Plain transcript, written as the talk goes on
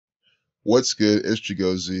What's good? It's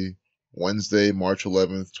Chigozy. Wednesday, March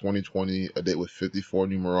 11th, 2020, a date with 54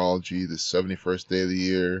 numerology, the 71st day of the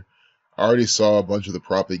year. I already saw a bunch of the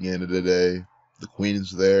propaganda today. The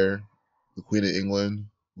Queen's there, the Queen of England,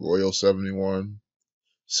 Royal 71,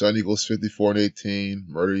 Sun equals 54 and 18,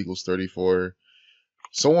 Murder equals 34.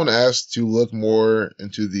 Someone asked to look more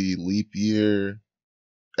into the leap year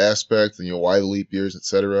aspect and why the leap years,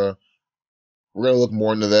 etc. We're going to look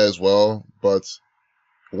more into that as well, but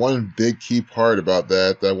one big key part about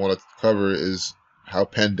that I want to cover is how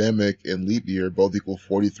pandemic and leap year both equal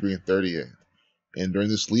 43 and 38. And during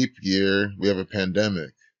this leap year, we have a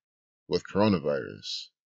pandemic with coronavirus,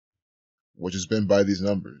 which has been by these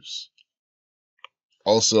numbers.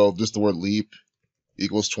 Also, just the word leap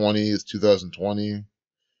equals 20 is 2020.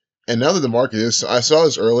 And now that the market is, I saw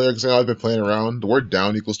this earlier because I've been playing around. The word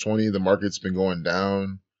down equals 20. The market's been going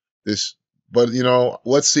down. But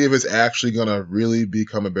let's see if it's actually gonna really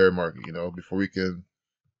become a bear market. Before we can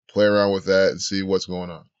play around with that and see what's going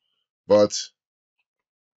on. But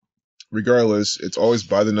regardless, it's always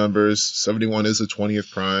by the numbers. 71 is the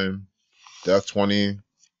 20th prime. Death 20.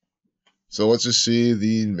 So let's just see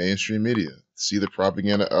the mainstream media. See the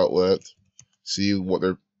propaganda outlet. See what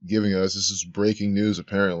they're giving us. This is breaking news,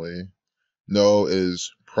 apparently. No, it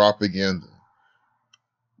is propaganda.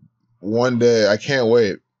 One day, I can't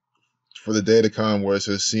wait for the day to come where it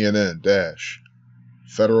says CNN dash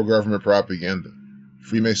federal government propaganda,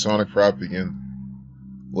 Freemasonic propaganda,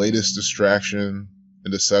 latest distraction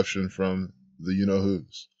and deception from the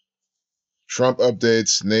you-know-whos. Trump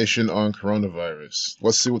updates nation on coronavirus.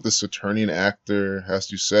 Let's see what this Saturnian actor has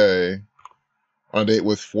to say on a date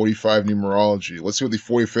with 45 numerology. Let's see what the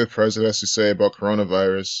 45th president has to say about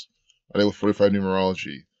coronavirus on a date with 45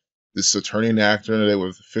 numerology. This Saturnian actor on a date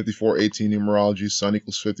with 5418 numerology, Sun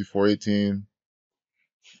equals 5418.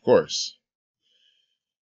 Of course.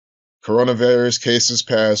 Coronavirus cases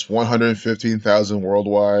pass 115,000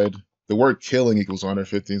 worldwide. The word killing equals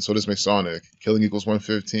 115, so does Masonic. Killing equals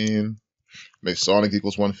 115. Masonic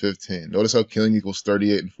equals 115. Notice how killing equals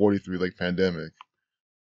 38 and 43 like pandemic.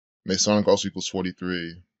 Masonic also equals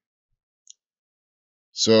 43.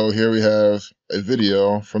 So here we have a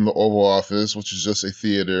video from the Oval Office, which is just a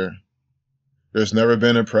theater. There's never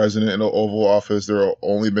been a president in the Oval Office. There have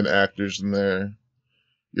only been actors in there.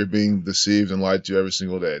 You're being deceived and lied to every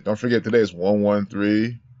single day. Don't forget, today is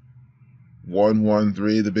 113.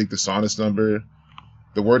 113, the big dishonest number.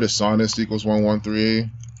 The word dishonest equals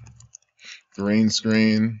 113. Green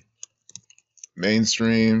screen.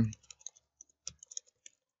 Mainstream.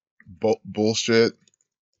 Bullshit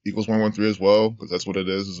equals 113 as well, because that's what it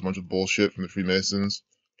is. It's a bunch of bullshit from the Freemasons.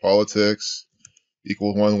 Politics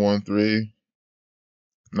equals 113.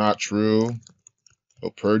 Not true. No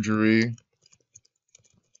perjury.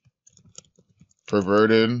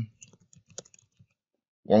 Perverted.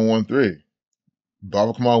 113.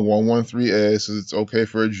 Baba Kamal 113a says it's okay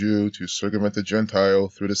for a Jew to circumvent the Gentile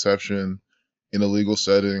through deception in a legal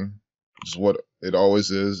setting, which is what it always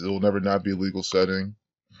is. It will never not be a legal setting.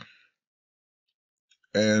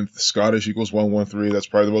 And Scottish equals 113. That's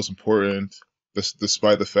probably the most important,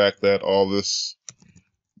 despite the fact that all this,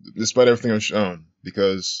 despite everything I've shown,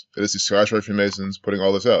 because it is the Scottish Rite Freemasons putting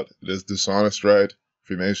all this out. It is dishonest Rite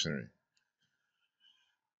Freemasonry.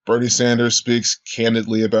 Bernie Sanders speaks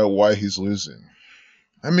candidly about why he's losing.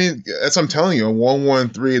 I mean, as I'm telling you, on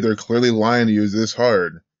 113, they're clearly lying to you this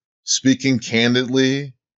hard. Speaking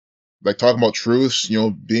candidly, like talking about truths,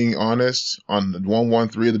 being honest on the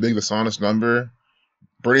 113, the big dishonest number.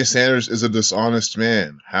 Bernie Sanders is a dishonest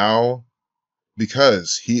man. How?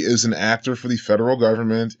 Because he is an actor for the federal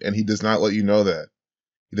government, and he does not let you know that.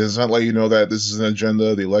 He does not let you know that this is an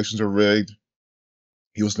agenda, the elections are rigged.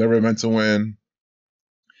 He was never meant to win.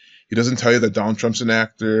 He doesn't tell you that Donald Trump's an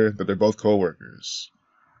actor, that they're both co-workers.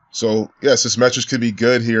 So, yes, this message could be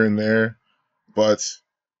good here and there, but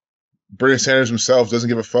Bernie Sanders himself doesn't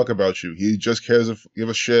give a fuck about you. He just give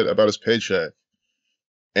a shit about his paycheck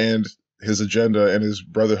and his agenda and his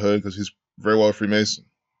brotherhood, because he's very well a Freemason.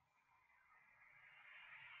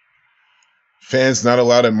 Fans not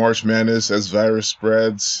allowed at March Madness as virus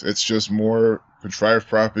spreads. It's just more contrived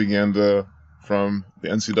propaganda from the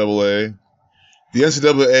NCAA. The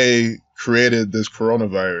NCAA created this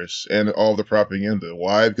coronavirus and all the propaganda.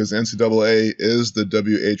 Why? Because the NCAA is the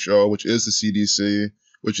WHO, which is the CDC,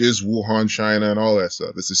 which is Wuhan, China, and all that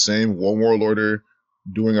stuff. It's the same one world order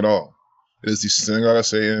doing it all. It is the Synagogue of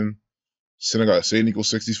Satan. Synagogue of Satan equals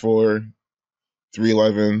 64,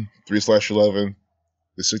 311, 3/11,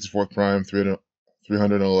 the 64th prime,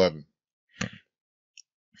 311.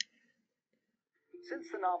 Since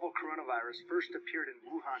the novel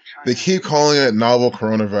They keep calling it novel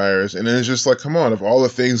coronavirus, and then it's just like, come on, of all the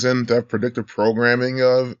things in that predictive programming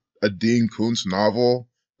of a Dean Koontz novel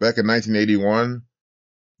back in 1981,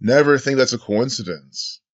 never think that's a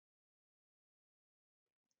coincidence.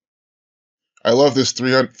 I love this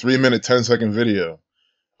 3-minute, 10-second video.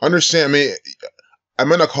 Understand me. I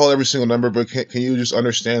might not call every single number, but can you just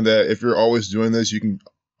understand that if you're always doing this, you can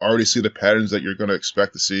already see the patterns that you're going to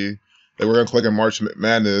expect to see? That we're going to click on March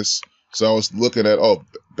Madness. So I was looking at,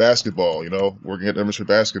 basketball, we're going to get numbers for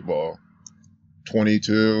basketball.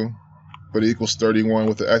 22, but it equals 31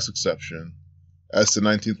 with the X exception. S to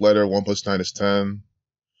 19th letter, 1 plus 9 is 10.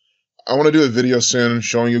 I want to do a video soon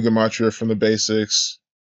showing you Gematria from the basics.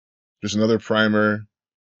 Just another primer.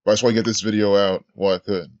 But I just want to get this video out while I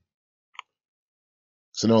could.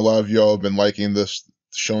 Because I know a lot of y'all have been liking this,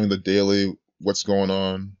 showing the daily what's going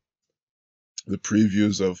on, the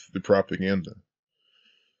previews of the propaganda.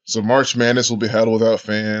 So March Madness will be held without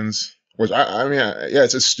fans, which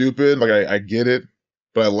it's stupid. Like I get it,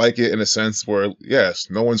 but I like it in a sense where yes,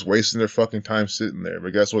 no one's wasting their fucking time sitting there.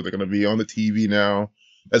 But guess what? They're gonna be on the TV now.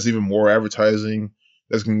 That's even more advertising.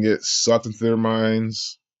 That's gonna get sucked into their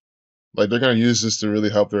minds. Like they're gonna use this to really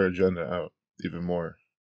help their agenda out even more.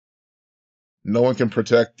 No one can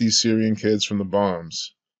protect these Syrian kids from the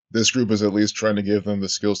bombs. This group is at least trying to give them the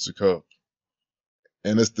skills to cope.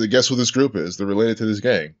 And guess who this group is? They're related to this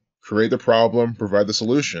gang. Create the problem, provide the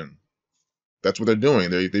solution. That's what they're doing.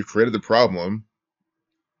 They've created the problem.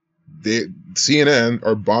 CNN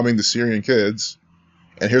are bombing the Syrian kids,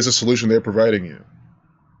 and here's the solution they're providing you.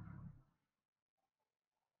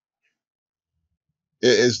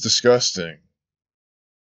 It is disgusting.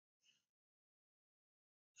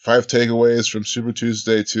 5 takeaways from Super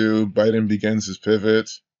Tuesday 2. Biden begins his pivot.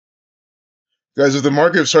 Guys, if the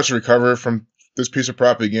market starts to recover from this piece of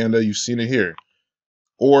propaganda, you've seen it here.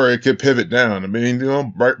 Or it could pivot down. I mean,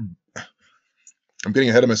 I'm getting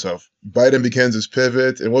ahead of myself. Biden begins his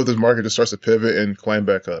pivot, and what if this market just starts to pivot and climb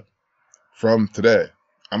back up from today?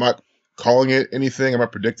 I'm not calling it anything. I'm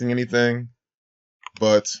not predicting anything.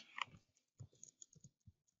 But,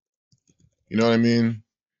 you know what I mean?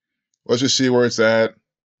 Let's just see where it's at.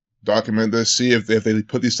 Document this. See if they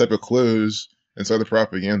put these type of clues inside the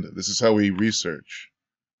propaganda. This is how we research.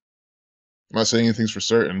 I'm not saying anything's for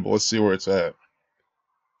certain, but let's see where it's at.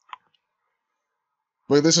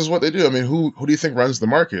 But this is what they do. I mean, who do you think runs the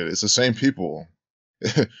market? It's the same people.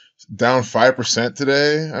 Down 5%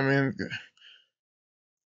 today. I mean,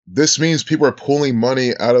 this means people are pulling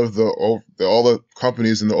money out of all the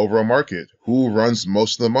companies in the overall market. Who runs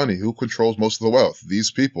most of the money? Who controls most of the wealth?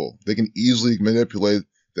 These people. They can easily manipulate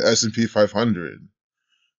the S&P 500.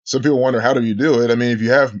 Some people wonder, how do you do it? I mean, if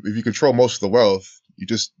you control most of the wealth, you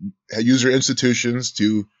just use your institutions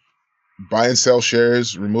to buy and sell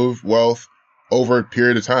shares, remove wealth over a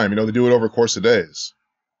period of time. They do it over a course of days.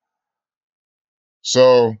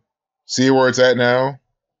 So, see where it's at now?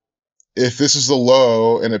 If this is the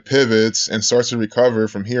low and it pivots and starts to recover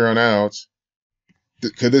from here on out,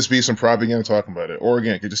 could this be some propaganda talking about it? Or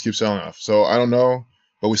again, could just keep selling off? So, I don't know,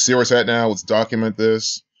 but we see where it's at now. Let's document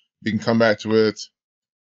this. We can come back to it.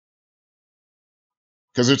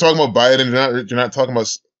 Because they're talking about Biden, they're not talking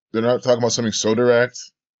about something so direct.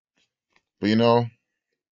 But it's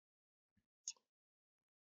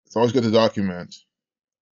always good to document.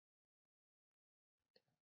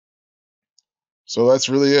 So that's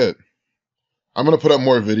really it. I'm gonna put up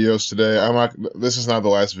more videos today. This is not the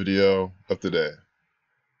last video of the day.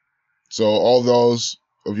 So all those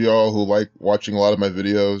of y'all who like watching a lot of my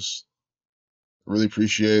videos, really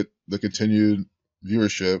appreciate the continued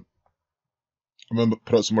viewership. I'm going to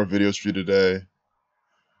put out some more videos for you today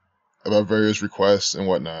about various requests and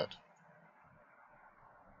whatnot.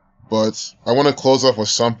 But I want to close off with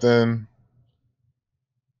something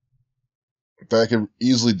that I can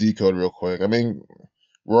easily decode real quick. I mean,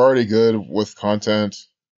 we're already good with content.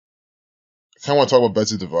 I kind of want to talk about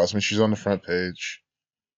Betsy DeVos. I mean, she's on the front page.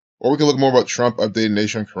 Or we can look more about Trump updating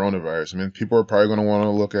nation on coronavirus. I mean, people are probably going to want to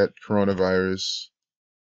look at coronavirus.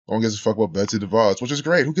 No one gives a fuck about Betsy DeVos, which is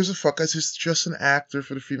great. Who gives a fuck? She's just an actor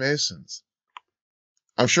for the Freemasons.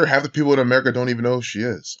 I'm sure half the people in America don't even know who she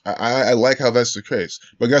is. I like how that's the case.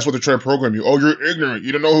 But guess what? They're trying to program you. Oh, you're ignorant.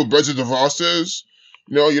 You don't know who Betsy DeVos is?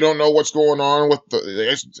 You don't know what's going on with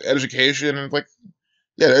the education. And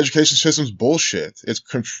yeah, the education system's bullshit. It's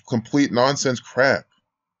complete nonsense crap.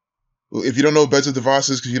 If you don't know who Betsy DeVos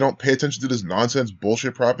is because you don't pay attention to this nonsense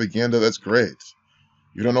bullshit propaganda, that's great.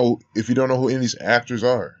 If you don't know who any of these actors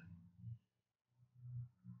are.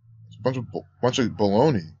 It's a bunch of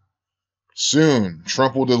baloney. Soon,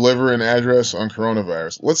 Trump will deliver an address on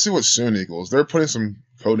coronavirus. Let's see what soon equals. They're putting some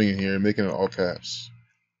coding in here and making it all caps.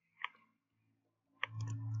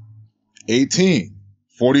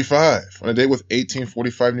 1845. On a date with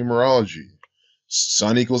 1845 numerology.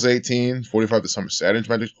 Sun equals 18. 45 the sum of Saturn's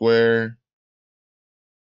magic square.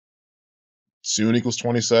 Soon equals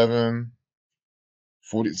 27.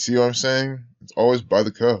 40. See what I'm saying? It's always by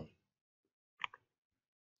the code.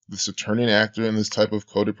 The Saturnian actor in this type of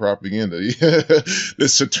coded propaganda. The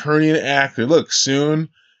Saturnian actor. Look, soon.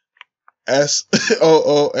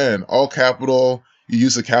 SOON. All capital. You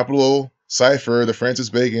use the capital cipher, the Francis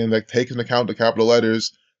Bacon, that takes into account the capital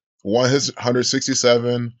letters.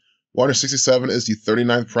 167. 167 is the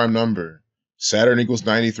 39th prime number. Saturn equals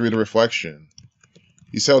 93, the reflection.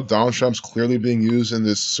 You see how Donald Trump's clearly being used in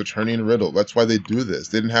this Saturnian riddle. That's why they do this.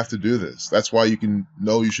 They didn't have to do this. That's why you can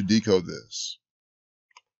know you should decode this.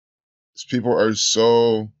 These people are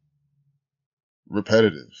so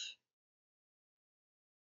repetitive.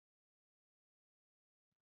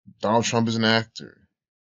 Donald Trump is an actor.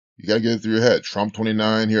 You gotta get it through your head. Trump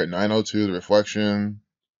 29 here at 902, the reflection.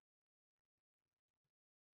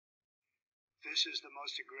 This is the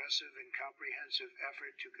most aggressive and comprehensive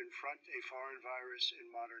effort to confront a foreign virus in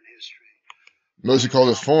modern history. Notice he calls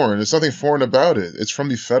it foreign. There's nothing foreign about it. It's from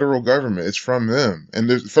the federal government. It's from them. And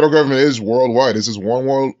the federal government is worldwide. This is one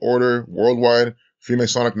world order, worldwide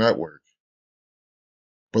Freemasonic network.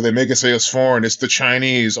 But they make it say it's foreign. It's the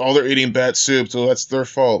Chinese. Oh, they're eating bat soup, so that's their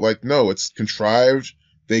fault. Like, no, it's contrived.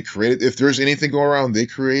 They created. If there's anything going around, they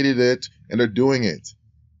created it, and they're doing it.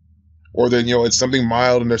 Or then, it's something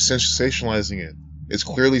mild, and they're sensationalizing it. It's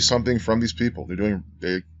clearly something from these people.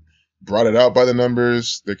 They brought it out by the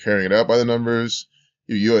numbers. They're carrying it out by the numbers.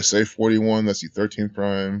 USA 41, that's the 13th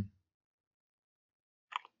prime.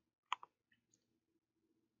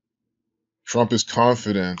 Trump is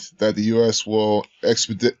confident that the U.S. will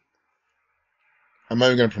expedite. I'm not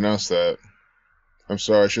even going to pronounce that. I'm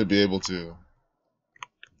sorry, I should be able to.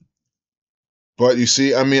 But you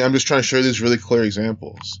see, I'm just trying to show you these really clear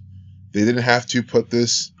examples. They didn't have to put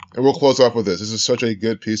this, and we'll close off with this. This is such a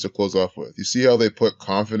good piece to close off with. You see how they put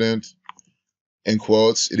confident in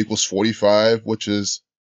quotes? It equals 45, which is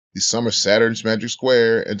the sum of Saturn's magic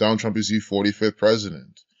square, and Donald Trump is the 45th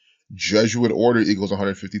president. Jesuit order equals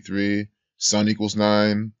 153. Sun equals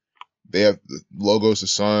 9. They have the logos, the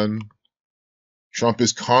sun. Trump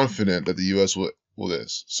is confident that the U.S. will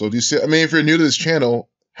this. So do you see? If you're new to this channel,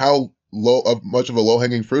 how much of a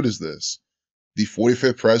low-hanging fruit is this? The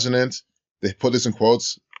 45th president, they put this in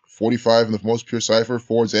quotes, 45 in the most pure cipher,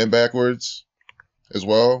 forwards and backwards as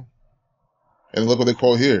well. And look what they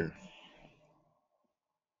quote here.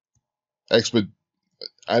 I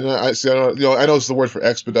know it's the word for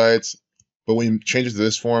expedite, but when you change it to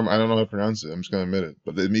this form, I don't know how to pronounce it. I'm just gonna admit it.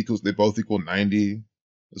 But they both equal 90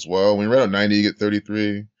 as well. When you write out 90, you get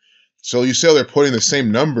 33. So you see how they're putting the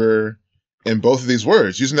same number in both of these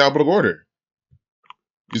words using the alphabetical order.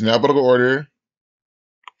 Using the alphabetical order,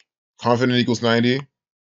 confident equals 90,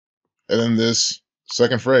 and then this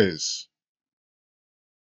second phrase,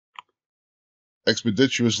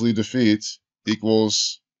 expeditiously defeat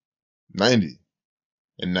equals 90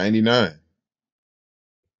 and 99.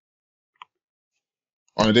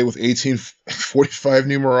 On a date with 1845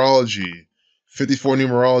 numerology, 54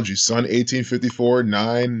 numerology, Sun 1854,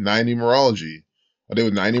 9 numerology. On a date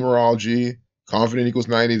with 9 numerology, confident equals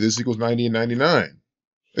 90, this equals 90 and 99.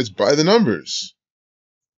 It's by the numbers.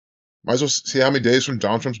 Might as well see how many days from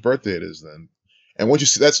Donald Trump's birthday it is then. And once you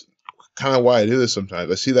see, that's kind of why I do this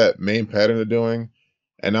sometimes. I see that main pattern they're doing,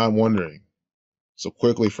 and now I'm wondering. So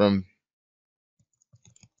quickly from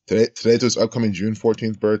today to his upcoming June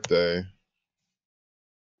 14th birthday.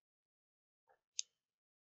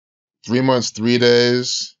 3 months, 3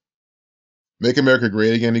 days. Make America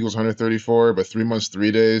Great Again equals 134, but 3 months,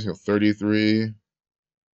 3 days, 33.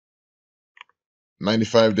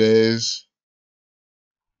 95 days.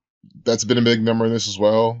 That's been a big number in this as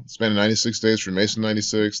well. Spanning 96 days for Mason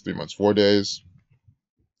 96, 3 months, 4 days.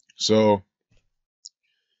 So,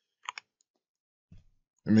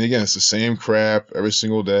 again, it's the same crap every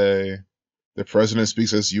single day. The president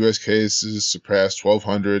speaks as U.S. cases surpass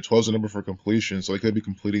 1,200. 12 is the number for completion, so they could be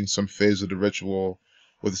completing some phase of the ritual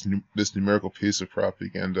with this numerical piece of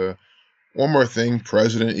propaganda. One more thing,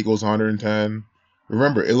 president equals 110.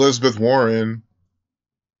 Remember, Elizabeth Warren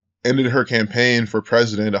ended her campaign for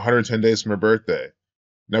president 110 days from her birthday.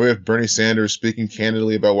 Now we have Bernie Sanders speaking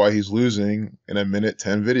candidly about why he's losing in a minute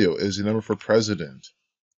 10 video. Is the number for president.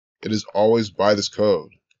 It is always by this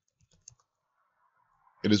code.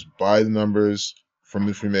 It is by the numbers from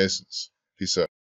the Freemasons. Peace out.